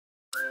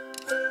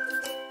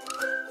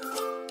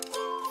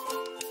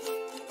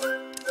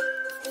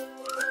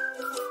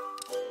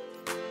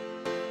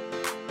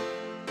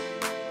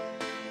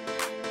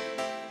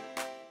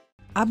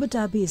Abu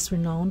Dhabi is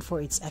renowned for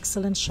its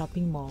excellent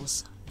shopping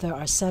malls. There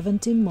are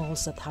 17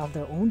 malls that have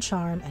their own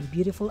charm and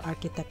beautiful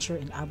architecture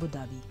in Abu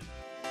Dhabi.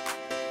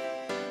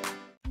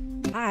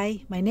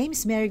 Hi, my name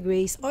is Mary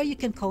Grace, or you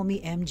can call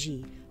me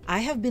MG. I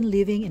have been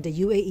living in the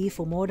UAE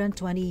for more than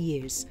 20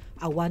 years.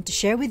 I want to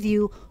share with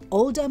you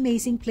all the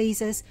amazing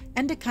places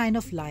and the kind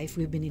of life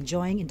we've been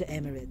enjoying in the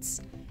Emirates.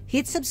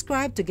 Hit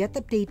subscribe to get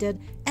updated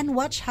and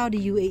watch how the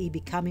UAE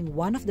becoming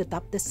one of the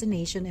top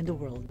destinations in the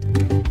world.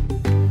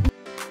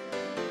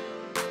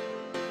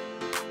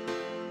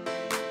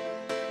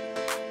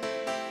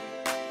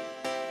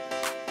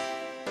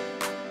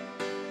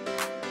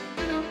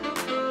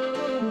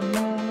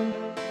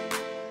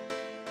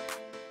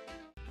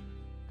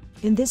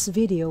 In this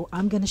video,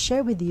 I'm gonna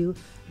share with you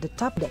the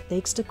top that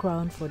takes the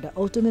crown for the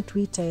ultimate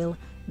retail,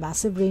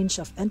 massive range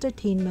of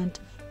entertainment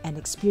and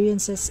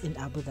experiences in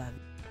Abu Dhabi.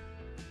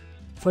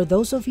 For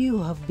those of you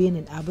who have been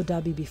in Abu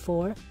Dhabi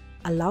before,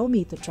 allow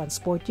me to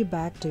transport you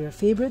back to your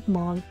favorite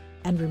mall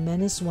and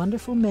reminisce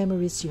wonderful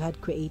memories you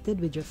had created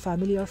with your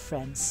family or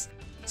friends.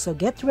 So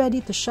get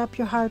ready to shop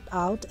your heart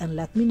out and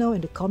let me know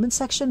in the comment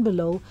section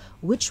below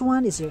which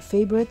one is your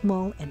favorite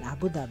mall in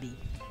Abu Dhabi.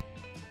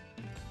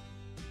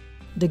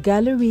 The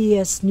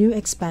Galleria's new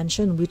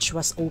expansion, which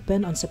was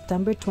opened on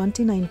September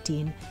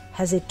 2019,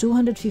 has a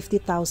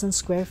 250,000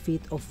 square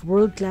feet of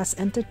world-class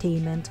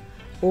entertainment,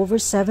 over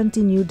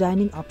 70 new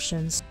dining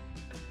options,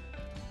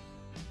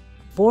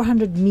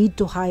 400 mid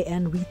to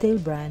high-end retail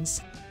brands,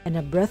 and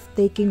a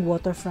breathtaking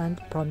waterfront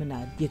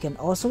promenade. You can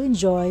also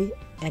enjoy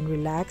and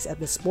relax at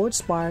the sports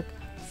park,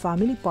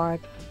 family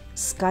park,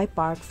 sky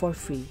park for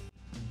free.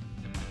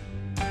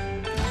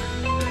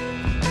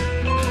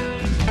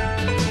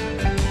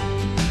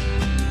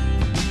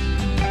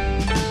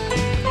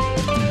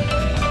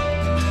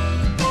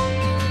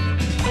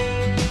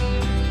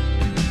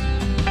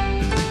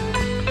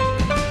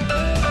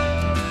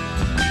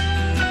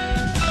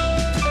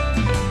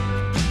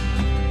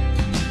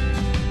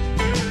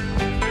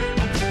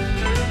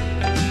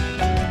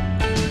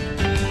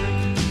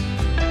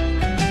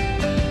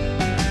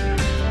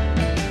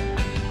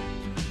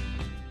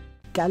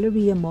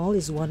 Galleria Mall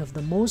is one of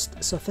the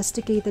most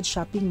sophisticated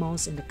shopping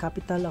malls in the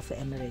capital of the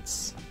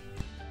Emirates.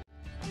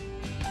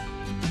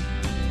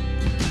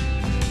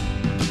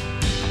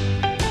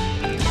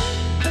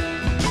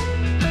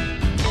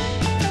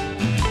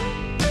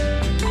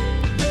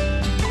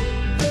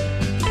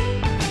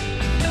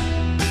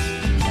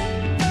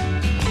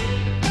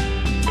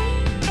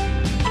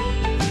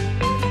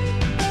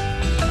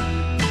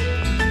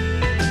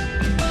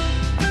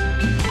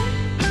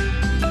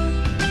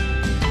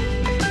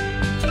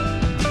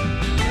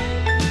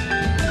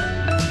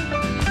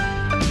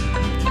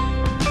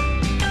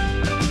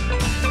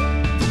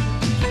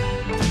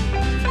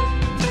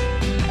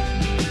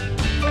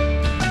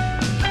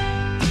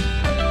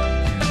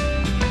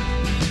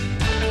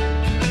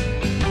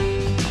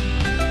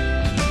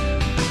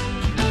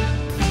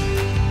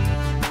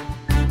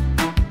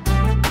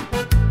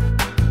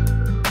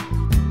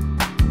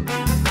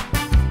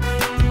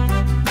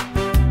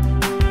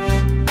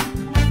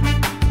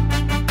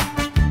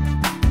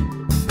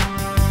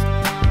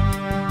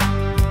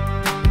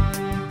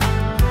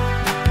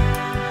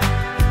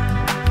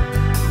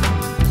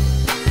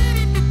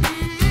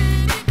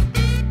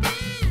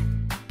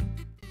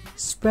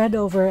 Spread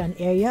over an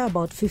area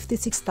about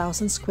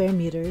 56,000 square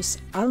meters,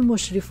 Al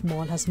Mushrif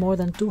Mall has more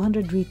than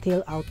 200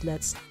 retail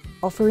outlets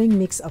offering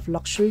mix of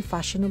luxury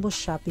fashionable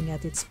shopping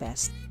at its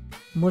best.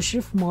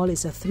 Mushrif Mall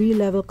is a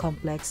 3-level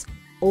complex,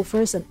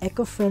 offers an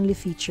eco-friendly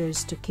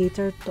features to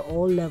cater to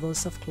all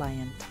levels of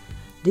client.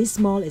 This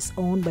mall is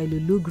owned by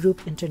Lulu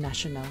Group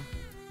International.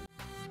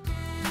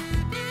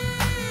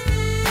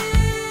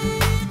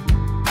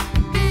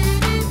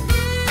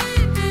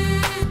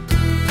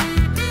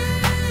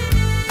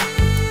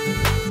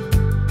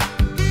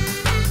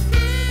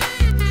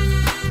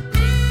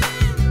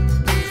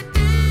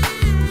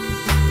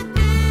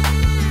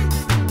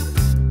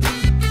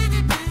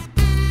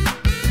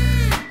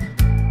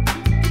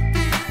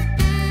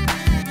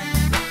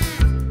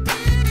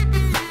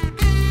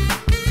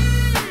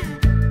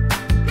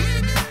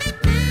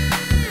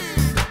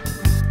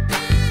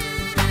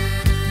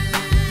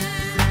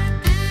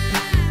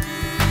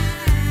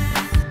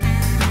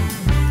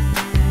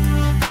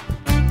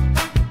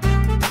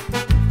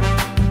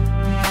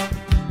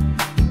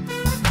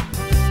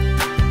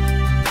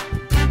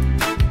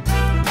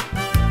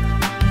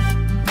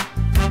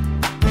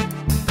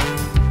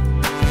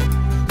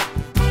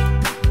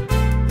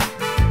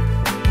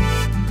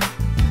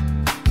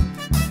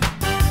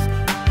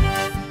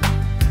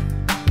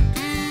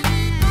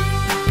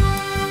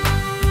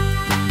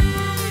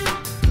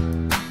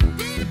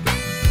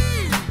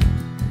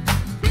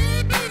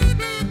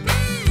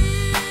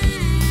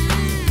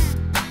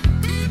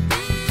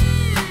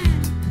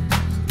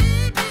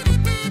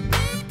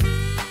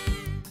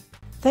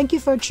 Thank you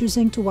for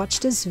choosing to watch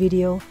this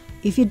video.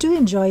 If you do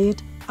enjoy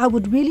it, I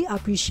would really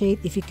appreciate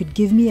if you could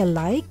give me a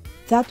like.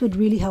 That would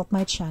really help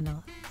my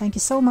channel. Thank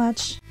you so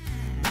much.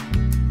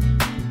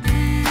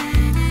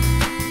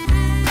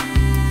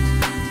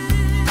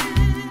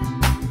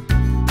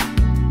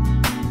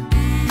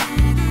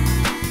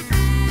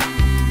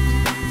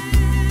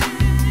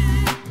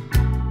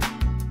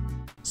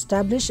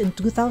 Established in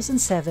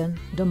 2007,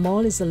 the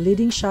mall is a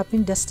leading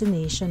shopping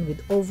destination with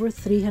over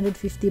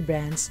 350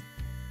 brands,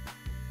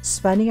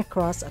 spanning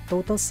across a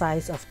total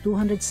size of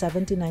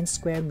 279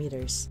 square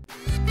meters.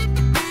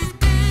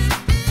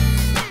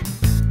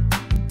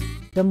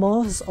 The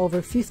mall has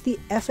over 50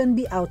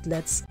 F&B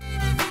outlets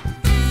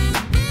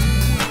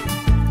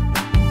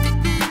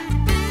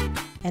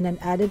and an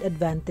added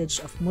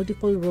advantage of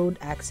multiple road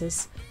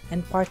access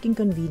and parking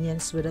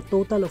convenience with a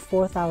total of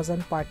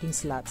 4,000 parking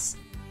slots.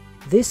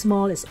 This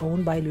mall is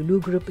owned by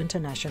Lulu Group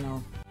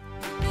International.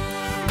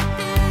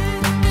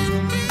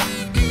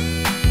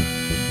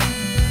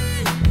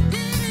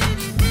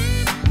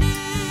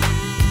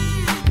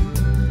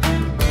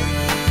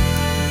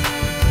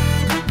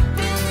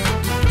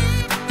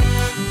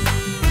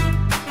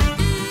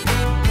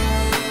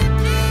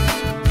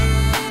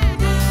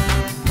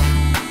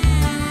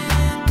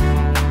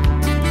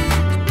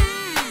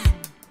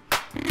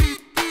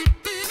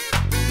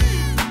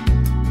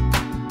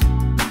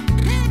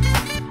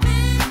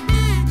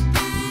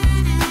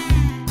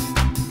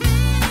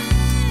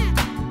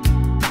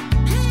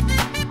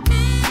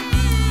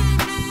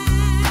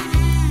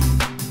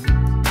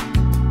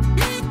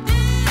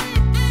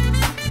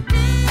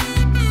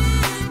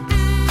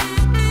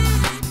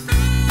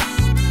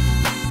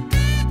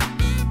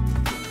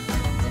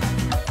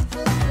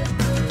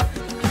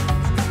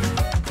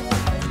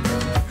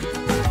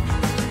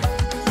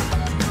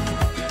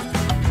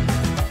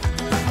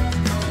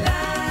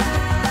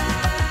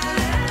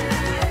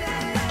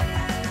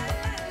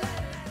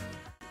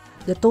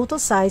 The total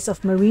size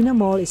of Marina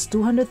Mall is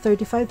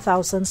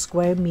 235,000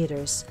 square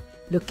meters.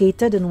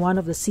 Located in one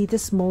of the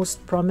city's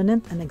most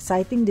prominent and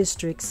exciting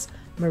districts,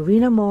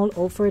 Marina Mall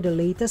offers the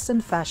latest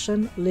in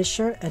fashion,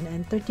 leisure, and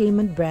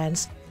entertainment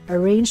brands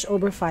arranged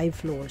over 5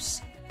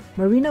 floors.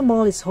 Marina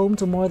Mall is home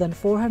to more than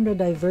 400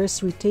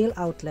 diverse retail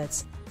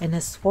outlets and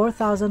has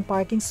 4,000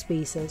 parking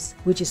spaces,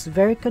 which is a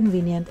very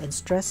convenient and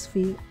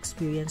stress-free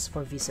experience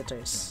for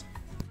visitors.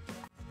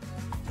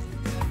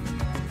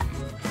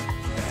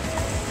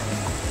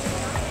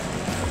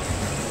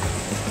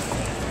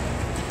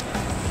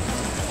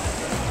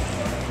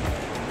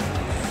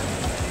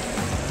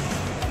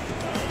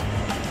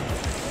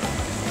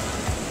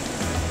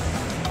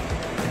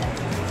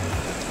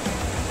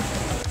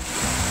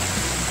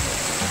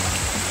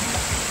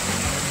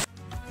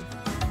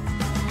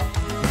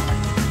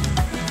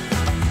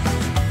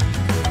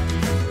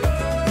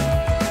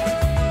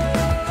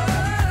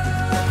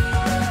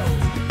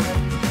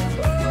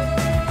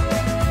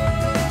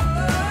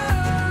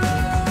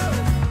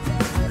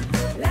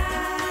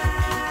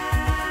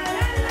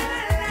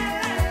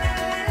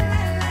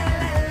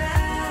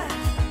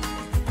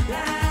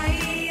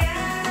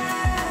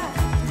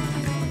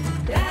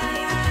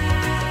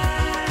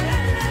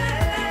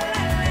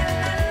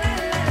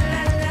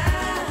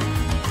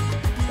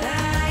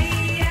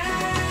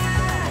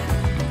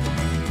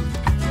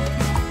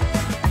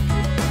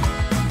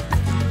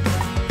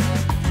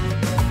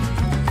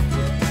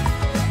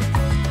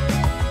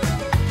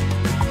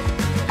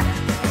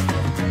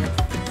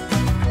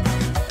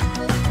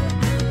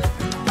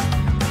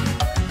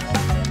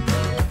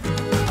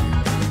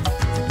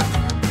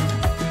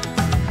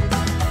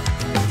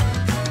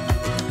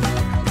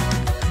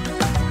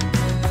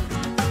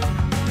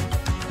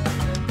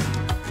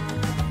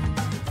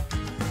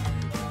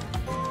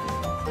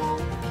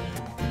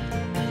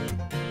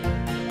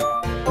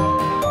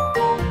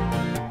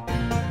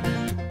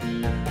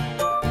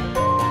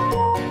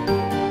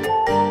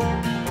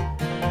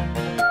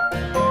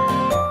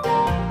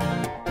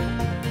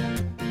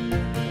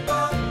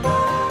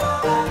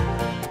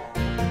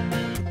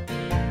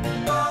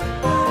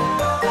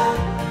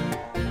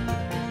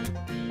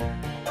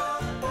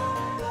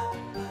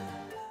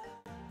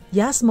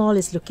 Yas Mall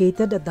is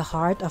located at the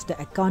heart of the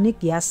iconic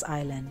Yas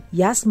Island.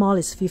 Yas Mall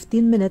is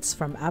 15 minutes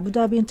from Abu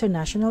Dhabi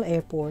International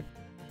Airport,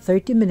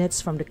 30 minutes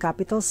from the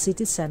capital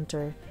city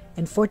center,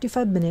 and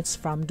 45 minutes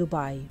from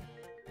Dubai.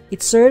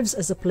 It serves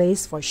as a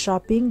place for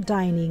shopping,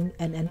 dining,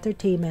 and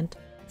entertainment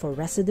for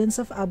residents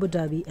of Abu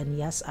Dhabi and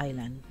Yas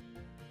Island.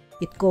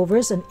 It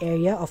covers an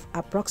area of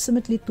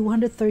approximately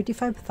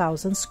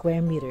 235,000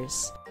 square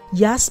meters.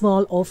 Yas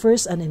Mall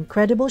offers an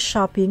incredible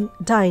shopping,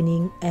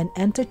 dining, and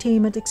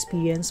entertainment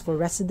experience for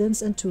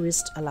residents and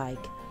tourists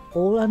alike,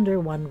 all under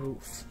one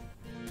roof.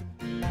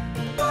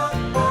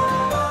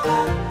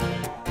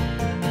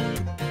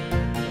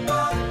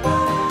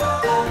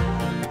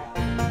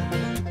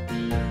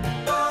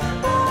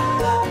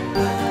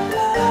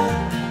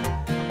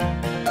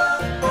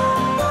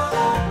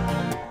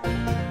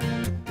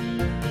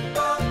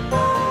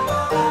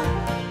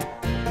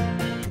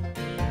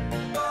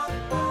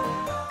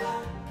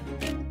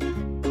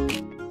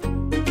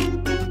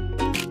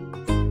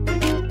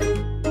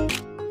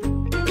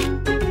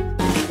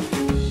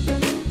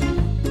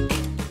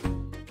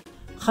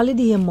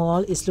 Khalidiyah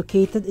Mall is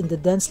located in the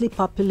densely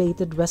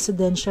populated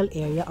residential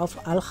area of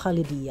Al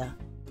Khalidiyah.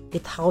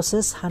 It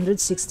houses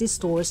 160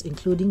 stores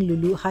including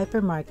Lulu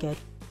Hypermarket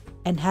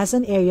and has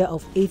an area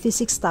of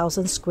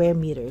 86,000 square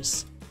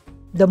meters.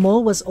 The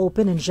mall was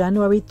opened in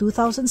January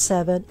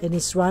 2007 and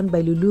is run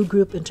by Lulu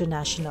Group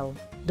International.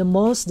 The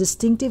mall's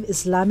distinctive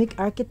Islamic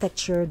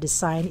architecture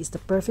design is the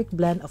perfect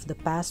blend of the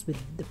past with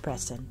the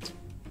present.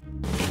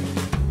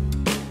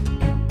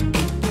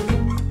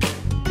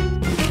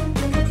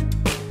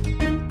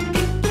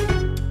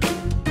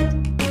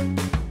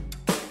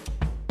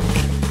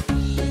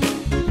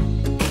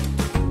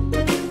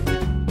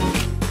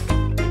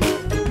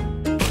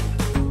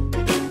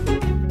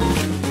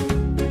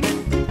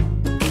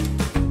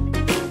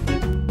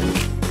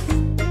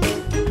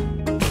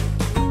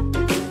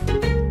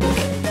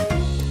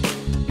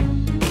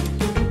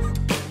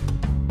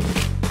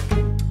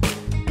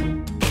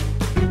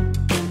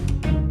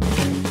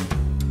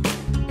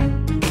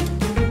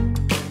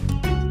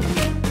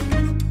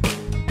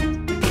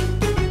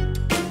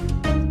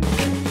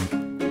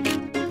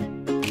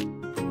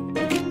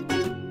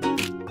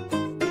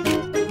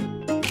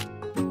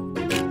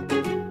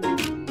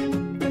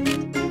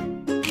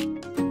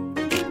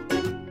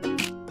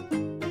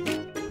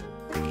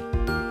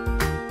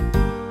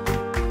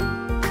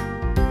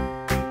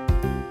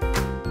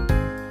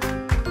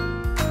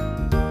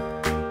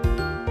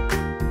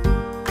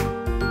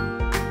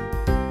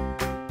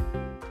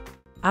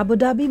 Abu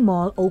Dhabi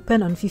Mall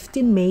opened on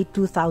 15 May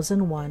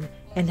 2001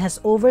 and has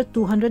over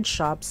 200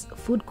 shops,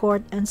 food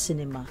court, and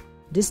cinema.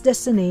 This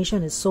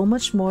destination is so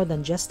much more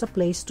than just a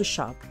place to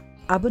shop.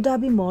 Abu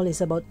Dhabi Mall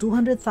is about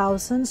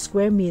 200,000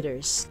 square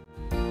meters.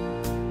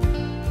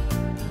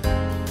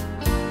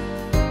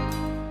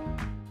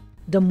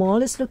 The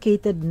mall is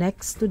located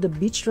next to the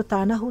Beach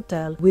Rotana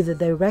Hotel with a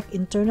direct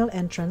internal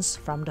entrance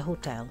from the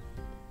hotel.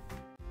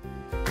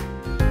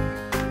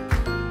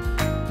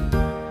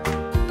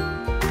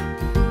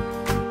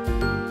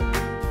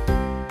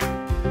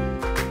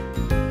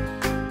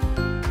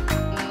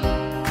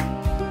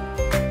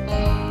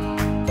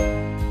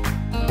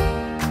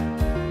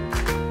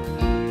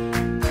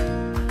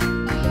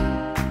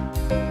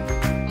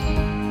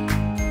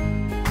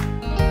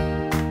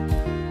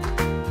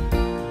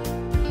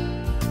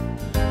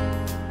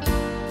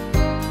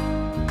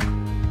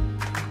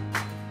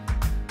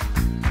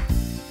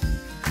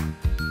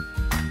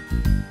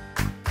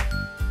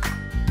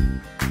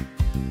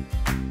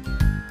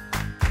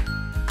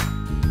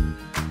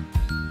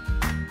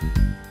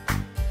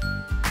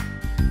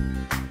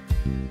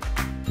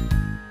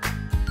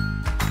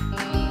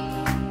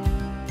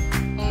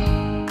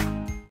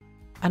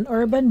 An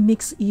urban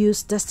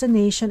mixed-use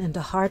destination in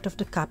the heart of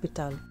the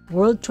capital,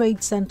 World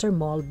Trade Center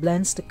Mall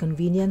blends the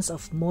convenience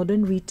of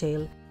modern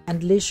retail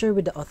and leisure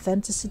with the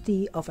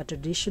authenticity of a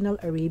traditional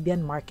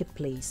Arabian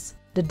marketplace.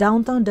 The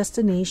downtown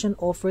destination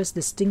offers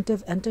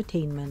distinctive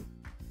entertainment,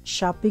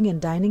 shopping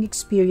and dining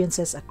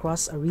experiences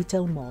across a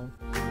retail mall.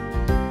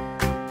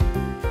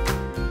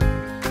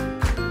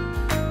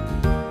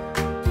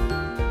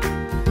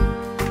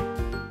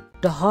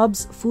 The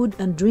hub's food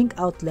and drink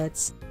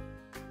outlets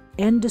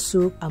and the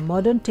souk, a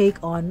modern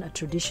take on a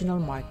traditional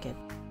market.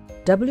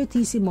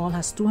 WTC Mall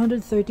has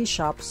 230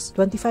 shops,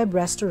 25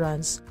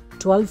 restaurants,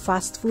 12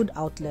 fast food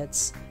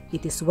outlets.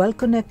 It is well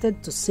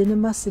connected to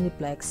cinema,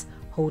 cineplex,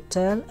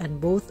 hotel,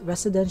 and both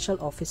residential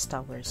office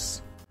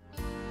towers.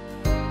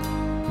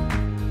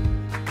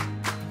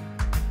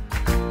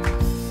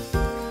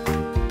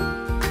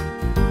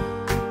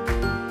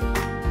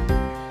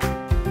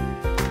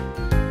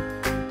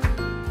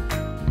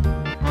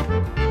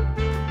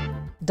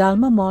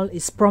 Dalma Mall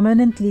is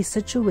prominently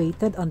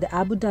situated on the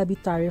Abu Dhabi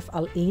Tarif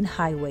Al Ain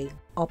Highway,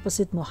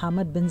 opposite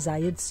Mohammed bin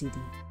Zayed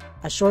City,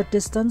 a short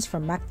distance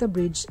from Makta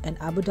Bridge and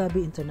Abu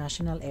Dhabi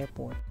International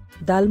Airport.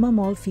 Dalma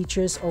Mall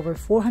features over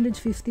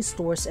 450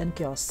 stores and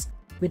kiosks,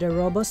 with a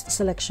robust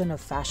selection of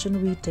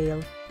fashion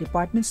retail,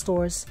 department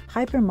stores,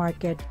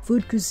 hypermarket,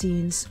 food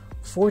cuisines,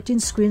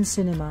 14-screen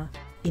cinema,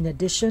 in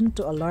addition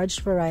to a large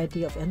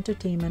variety of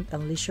entertainment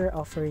and leisure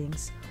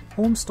offerings,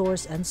 home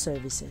stores and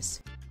services,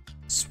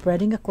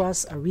 spreading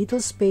across a retail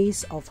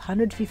space of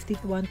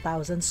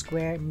 151,000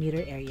 square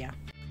meter area.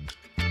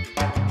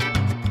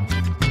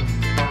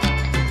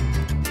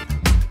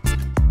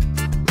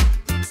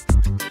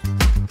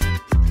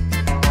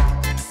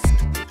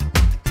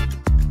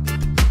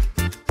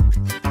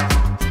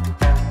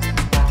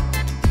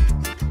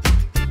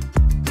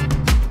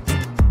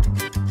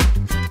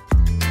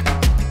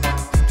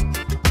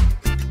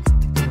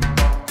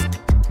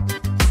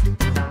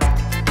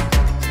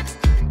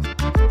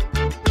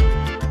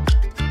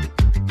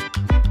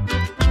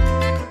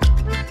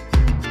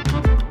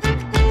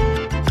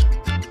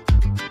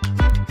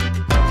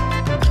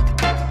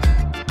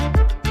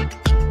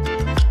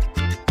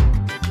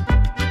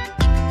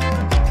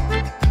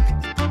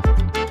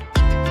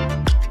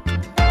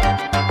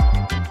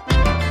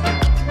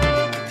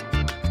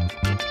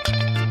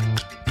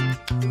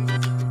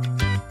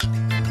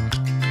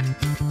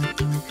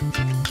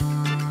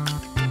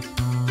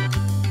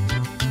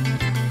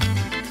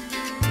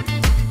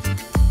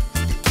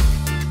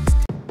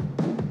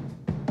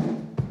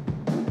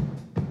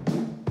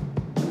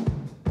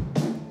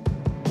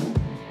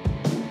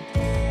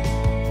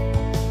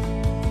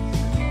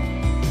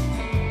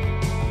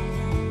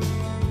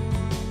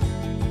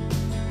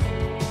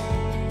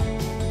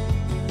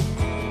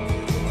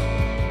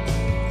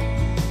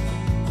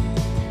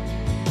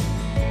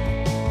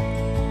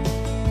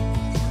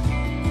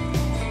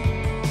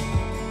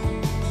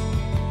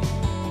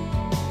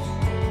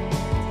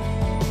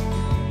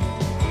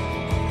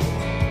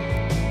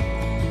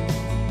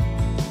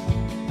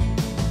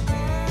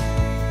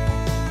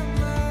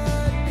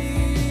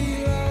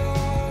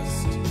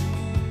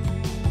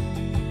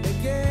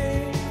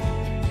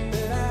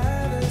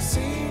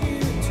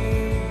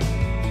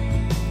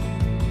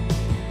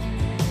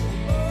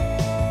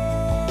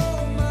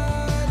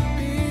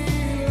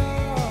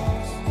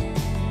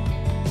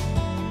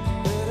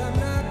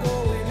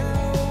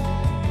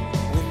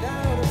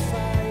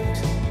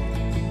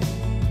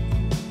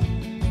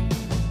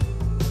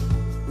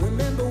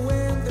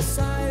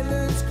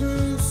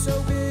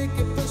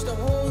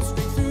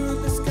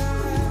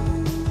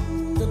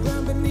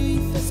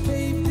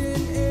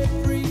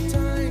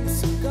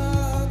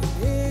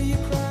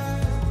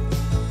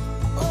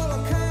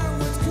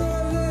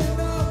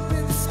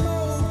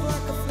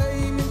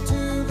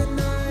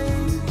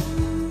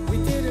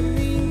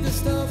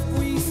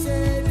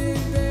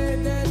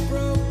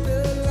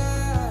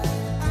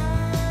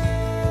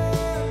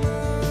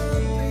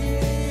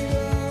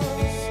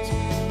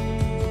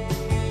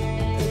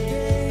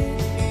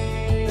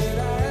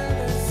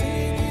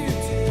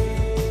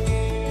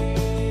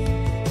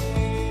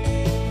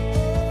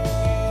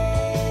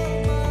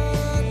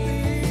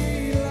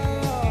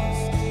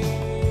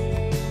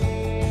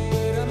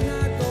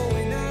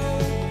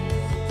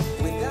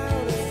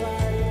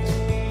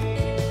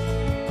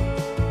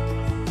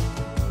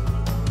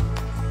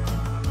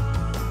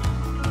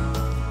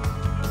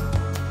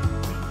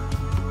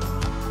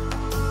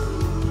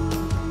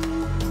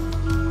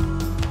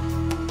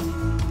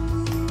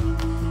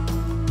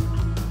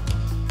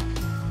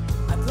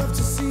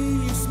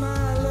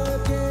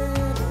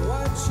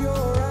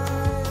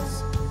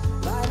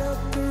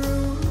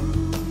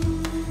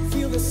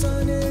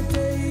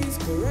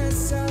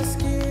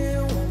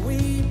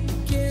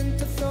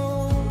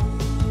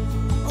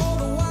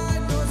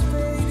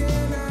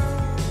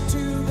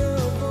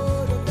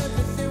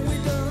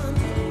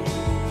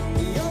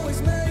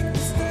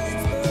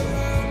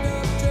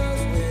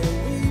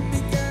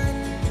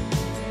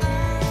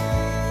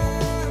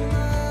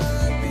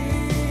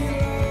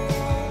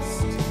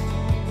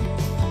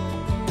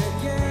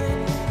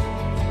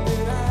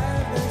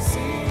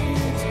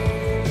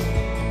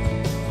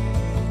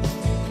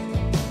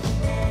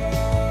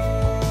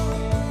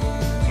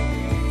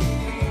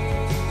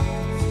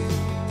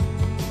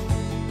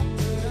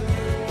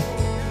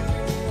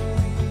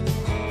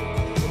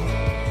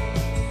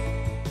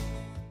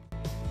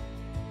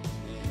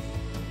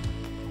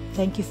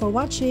 Thank you for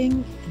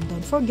watching, and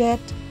don't forget,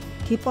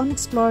 keep on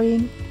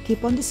exploring,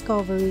 keep on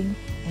discovering,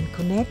 and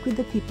connect with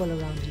the people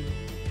around you.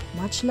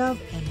 Much love,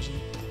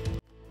 MG.